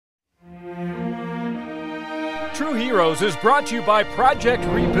True Heroes is brought to you by Project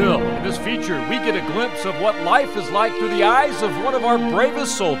Rebuild. In this feature, we get a glimpse of what life is like through the eyes of one of our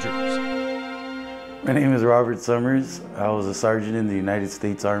bravest soldiers. My name is Robert Summers. I was a sergeant in the United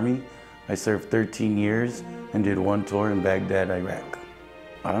States Army. I served 13 years and did one tour in Baghdad, Iraq.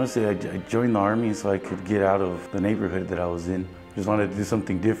 Honestly, I joined the Army so I could get out of the neighborhood that I was in. Just wanted to do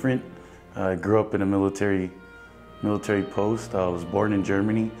something different. I grew up in a military post. I was born in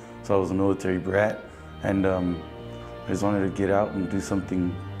Germany, so I was a military brat. And I just wanted to get out and do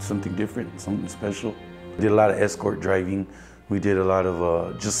something different, something special. I did a lot of escort driving. We did a lot of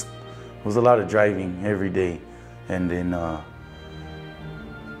it was a lot of driving every day. And then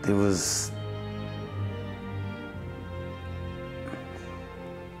it was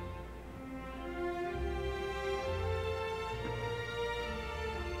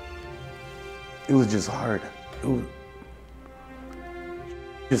just hard.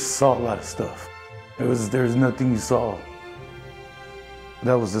 Just saw a lot of stuff. There was nothing you saw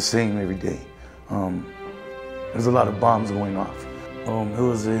that was the same every day. There's a lot of bombs going off.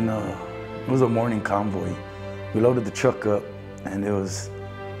 It was a morning convoy. We loaded the truck up, and we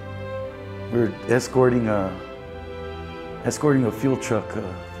were escorting a fuel truck,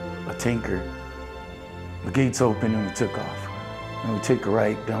 a tanker. The gates opened and we took off. And we take a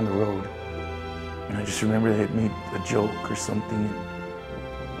right down the road. And I just remember they had made a joke or something.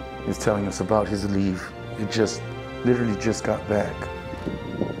 He was telling us about his leave. It literally just got back.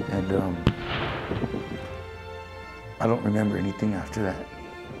 And I don't remember anything after that.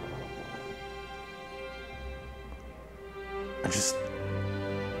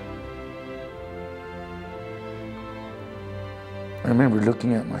 I remember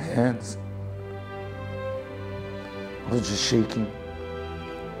looking at my hands. I was just shaking.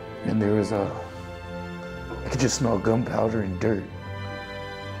 And I could just smell gunpowder and dirt.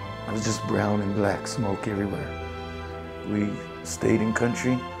 It was just brown and black smoke everywhere. We stayed in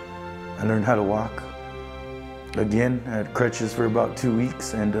country. I learned how to walk. Again, I had crutches for about 2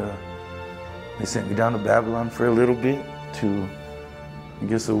 weeks, and they sent me down to Babylon for a little bit, to, I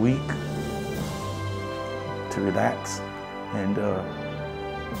guess, a week, to relax, and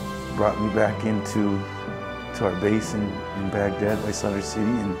brought me back into our base in Baghdad by Sadr City,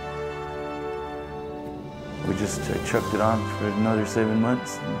 and I chucked it on for another 7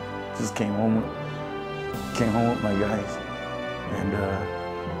 months. And just came home with my guys, and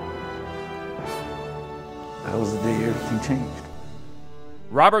that was the day everything changed.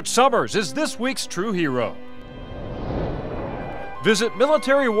 Robert Summers is this week's True Hero. Visit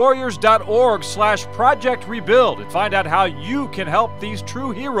militarywarriors.org/Project Rebuild and find out how you can help these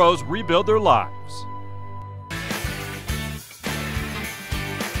true heroes rebuild their lives.